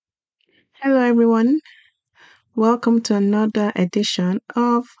Hello, everyone. Welcome to another edition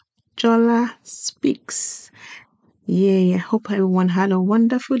of Jola Speaks. Yay, I hope everyone had a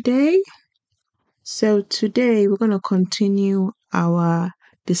wonderful day. So, today we're going to continue our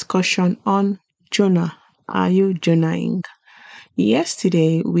discussion on Jonah. Are you Jonah-ing?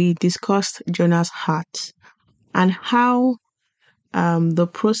 Yesterday, we discussed Jonah's heart and how the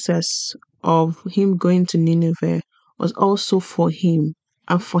process of him going to Nineveh was also for him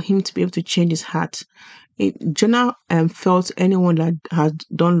and for him to be able to change his heart. Jonah felt anyone that had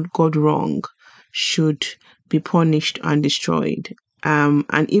done God wrong should be punished and destroyed.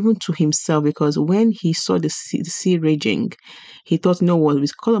 And even to himself, because when he saw the sea raging, he thought, no, what,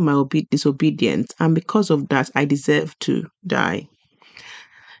 it's because of my disobedience, and because of that, I deserve to die.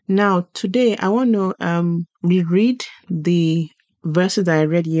 Now, today, I want to reread the verses that I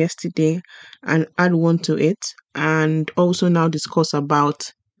read yesterday and add one to it, and also now discuss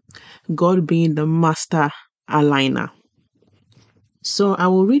about God being the master aligner. So I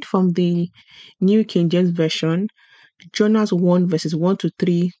will read from the New King James Version, Jonah 1 verses 1 to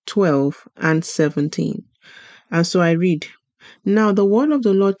 3, 12 and 17. And so I read, Now the word of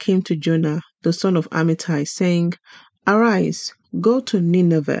the Lord came to Jonah, the son of Amittai, saying, Arise, go to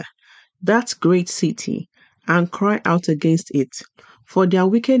Nineveh, that great city, and cry out against it, for their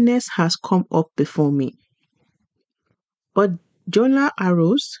wickedness has come up before me. But Jonah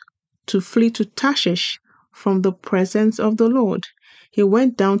arose to flee to Tarshish from the presence of the Lord. He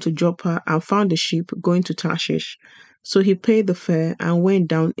went down to Joppa and found a ship going to Tarshish. So he paid the fare and went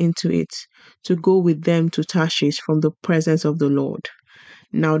down into it to go with them to Tarshish from the presence of the Lord.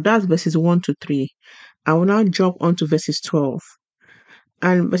 Now that's verses 1 to 3. I will now jump on to verses 12.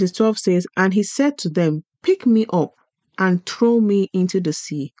 And verses 12 says, And he said to them, Pick me up and throw me into the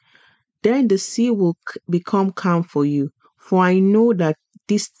sea. Then the sea will become calm for you, for I know that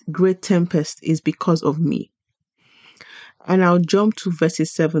this great tempest is because of me. And I'll jump to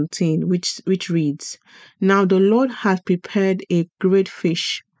verses 17, which reads, Now the Lord had prepared a great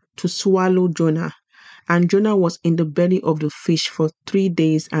fish to swallow Jonah, and Jonah was in the belly of the fish for 3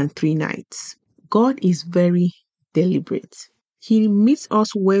 days and 3 nights. God is very deliberate. He meets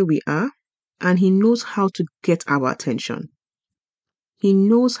us where we are, and he knows how to get our attention. He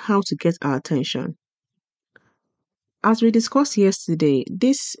knows how to get our attention. As we discussed yesterday,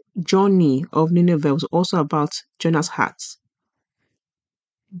 this journey of Nineveh was also about Jonah's heart.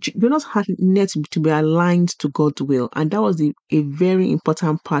 Jonah's heart needed to be aligned to God's will, and that was a very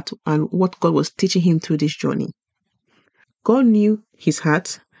important part and what God was teaching him through this journey. God knew his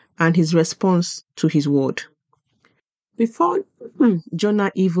heart and his response to his word. Before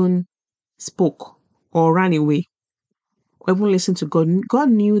Jonah even spoke or ran away or even listened to God,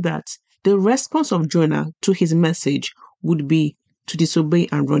 God knew that the response of Jonah to his message would be to disobey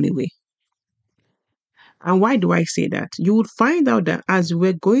and run away. And why do I say that? You would find out that as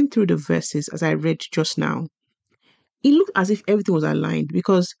we're going through the verses, as I read just now, it looked as if everything was aligned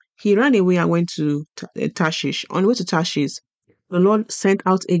because he ran away and went to Tarshish. On the way to Tarshish, the Lord sent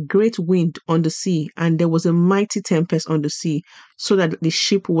out a great wind on the sea, and there was a mighty tempest on the sea, so that the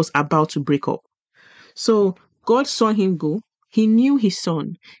ship was about to break up. So God saw him go. He knew his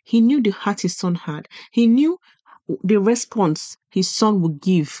son. He knew the heart his son had. He knew the response his son would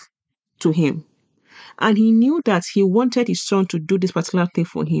give to him. And he knew that he wanted his son to do this particular thing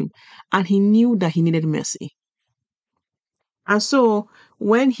for him. And he knew that he needed mercy. And so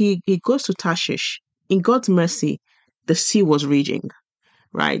when he goes to Tarshish, in God's mercy, the sea was raging,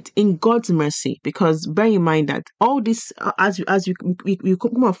 right? In God's mercy, because bear in mind that all this, we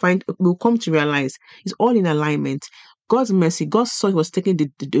come and find, we'll come to realize, is all in alignment. God's mercy, God saw he was taking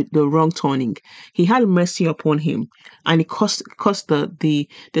the wrong turning. He had mercy upon him, and it caused the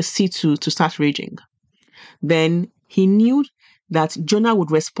sea to start raging. Then he knew that Jonah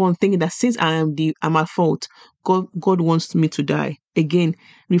would respond, thinking that since I'm at fault, God wants me to die. Again,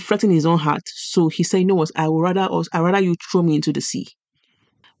 reflecting his own heart. So he said, "You know what? I rather you throw me into the sea."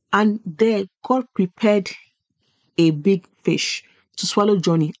 And there, God prepared a big fish to swallow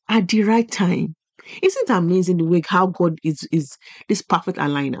Jonah at the right time. Isn't it amazing the way how God is this perfect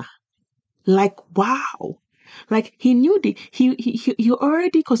aligner? Like, wow. Like he knew he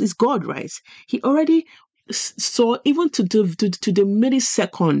already, because it's God, right? He already saw even to the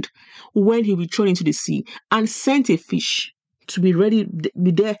millisecond when he will thrown into the sea, and sent a fish to be ready,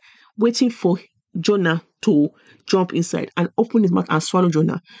 be there waiting for Jonah to jump inside and open his mouth and swallow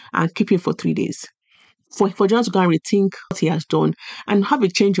Jonah and keep him for 3 days. For Jonah to go and rethink what he has done and have a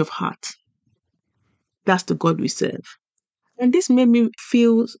change of heart. That's the God we serve. And this made me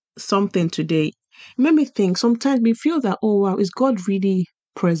feel something today. It made me think sometimes we feel that, oh wow, is God really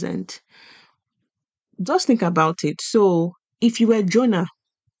present. Just think about it. So if you were Jonah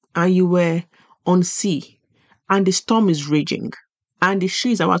and you were on sea and the storm is raging and the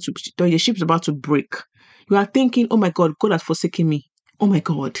ship is about to break, you are thinking, oh my God, God has forsaken me. Oh my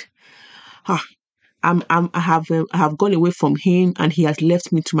God. Ah, I have gone away from him and he has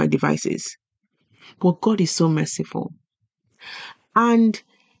left me to my devices. But God is so merciful. And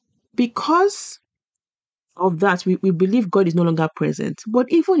because of that, we believe God is no longer present. But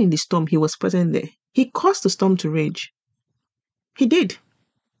even in the storm, he was present there. He caused the storm to rage. He did.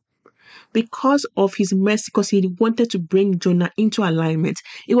 Because of his mercy, because he wanted to bring Jonah into alignment.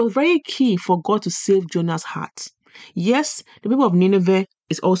 It was very key for God to save Jonah's heart. Yes, the people of Nineveh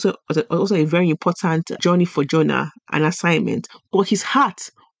is also a very important journey for Jonah, an assignment. But his heart,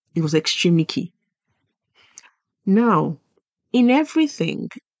 it was extremely key. Now, in everything,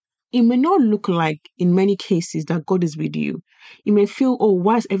 it may not look like in many cases that God is with you. You may feel, oh,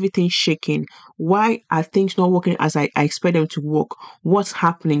 why is everything shaking? Why are things not working as I expect them to work? What's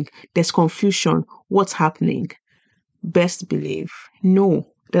happening? There's confusion. What's happening? Best believe, know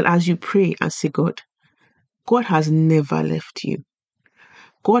that as you pray and say, God has never left you.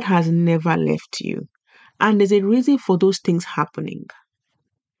 God has never left you. And there's a reason for those things happening.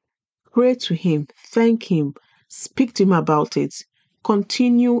 Pray to him, thank him, speak to him about it.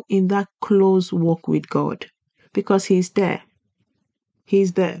 Continue in that close walk with God because he's there.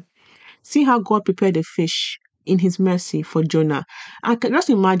 He's there. See how God prepared a fish in his mercy for Jonah. I can just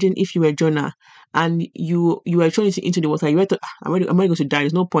imagine if you were Jonah and you were thrown into the water, you were to, I'm already going to die.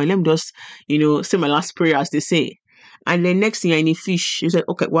 There's no point. Let me just, say my last prayer, as they say. And then next thing you're in a fish, you said,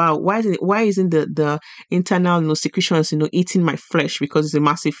 okay, wow, why isn't the internal secretions, eating my flesh because it's a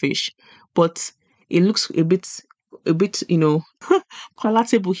massive fish? But it looks a bit,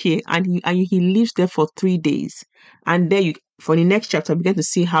 palatable here. And he lives there for 3 days. And there for the next chapter, begin to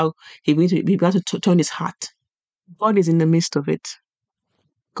see how he began to turn his heart. God is in the midst of it.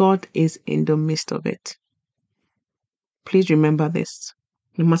 God is in the midst of it. Please remember this,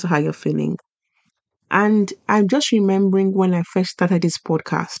 no matter how you're feeling. And I'm just remembering when I first started this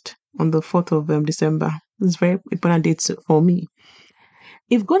podcast on the 4th of December. It's a very important date for me.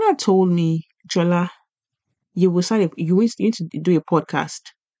 If God had told me, Jola, you need to do a podcast,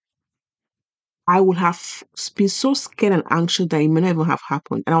 I would have been so scared and anxious that it may not even have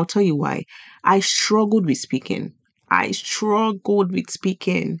happened. And I'll tell you why. I struggled with speaking.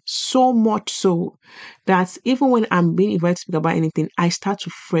 So much so that even when I'm being invited to speak about anything, I start to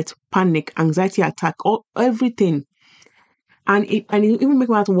fret, panic, anxiety attack, everything. And it even makes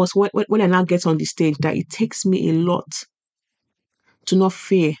matters worse when I now get on the stage that it takes me a lot to not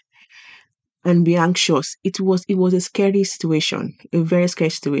fear and be anxious. It was a scary situation, a very scary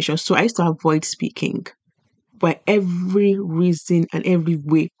situation. So I used to avoid speaking by every reason and every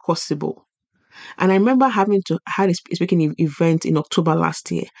way possible. And I remember had a speaking event in October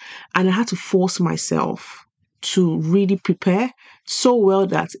last year, and I had to force myself to really prepare so well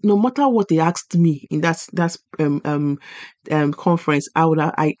that no matter what they asked me in that conference,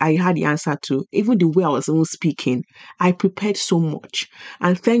 I had the answer to. Even the way I was even speaking, I prepared so much,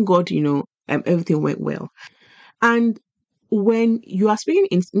 and thank God, everything went well. And when you are speaking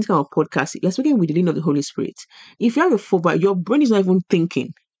in this kind of podcast, you're speaking with the leading of the Holy Spirit. If you have a phobia, your brain is not even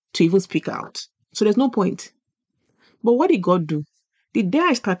thinking to even speak out. So there's no point. But what did God do? The day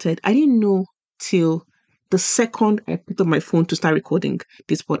I started, I didn't know till the second I picked up my phone to start recording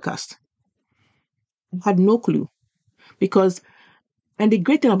this podcast. I had no clue. And the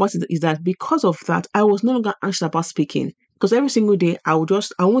great thing about it is that because of that, I was no longer anxious about speaking. Because every single day, I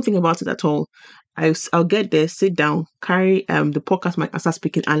won't think about it at all. I'll get there, sit down, carry the podcast mic and start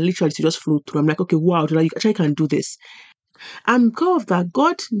speaking, and literally to just flow through. I'm like, okay, wow, you actually can do this. And because of that,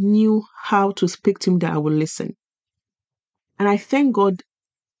 God knew how to speak to me that I would listen. And I thank God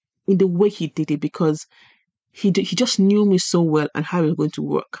in the way he did it because he just knew me so well and how it was going to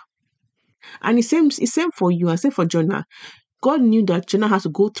work. And it's same for you and same for Jonah. God knew that Jonah has to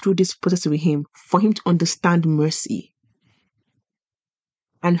go through this process with him for him to understand mercy.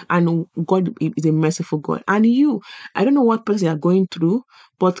 And God is a merciful God. And I don't know what process you are going through,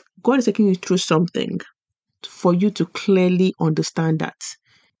 but God is taking you through something for you to clearly understand that.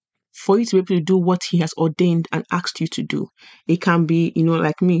 For you to be able to do what he has ordained and asked you to do. It can be,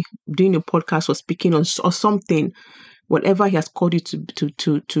 like me, doing a podcast or speaking or something, whatever he has called you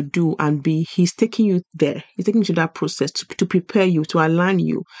to do and be, he's taking you there. He's taking you to that process to prepare you, to align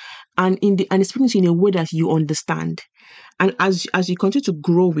you. And he's speaking to you in a way that you understand. And as you continue to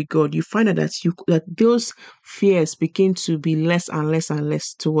grow with God, you find out that those fears begin to be less and less and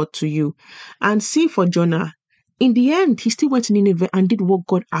less to you. And see for Jonah, in the end, he still went to Nineveh and did what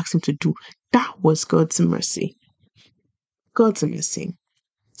God asked him to do. That was God's mercy. God's mercy.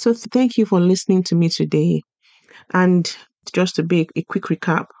 So thank you for listening to me today. And just to be a quick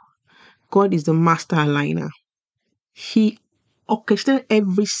recap, God is the master aligner. He orchestrated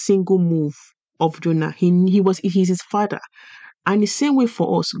every single move of Jonah. He's his father. And the same way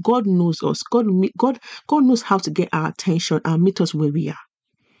for us, God knows us. God knows how to get our attention and meet us where we are.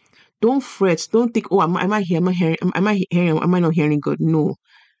 Don't fret. Don't think, oh, am I here? Am I hearing? Am I not hearing God? No.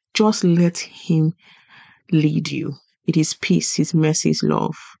 Just let him lead you. It is peace, his mercy, his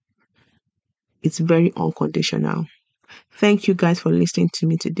love. It's very unconditional. Thank you guys for listening to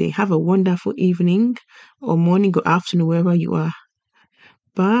me today. Have a wonderful evening or morning or afternoon, wherever you are.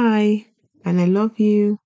 Bye. And I love you.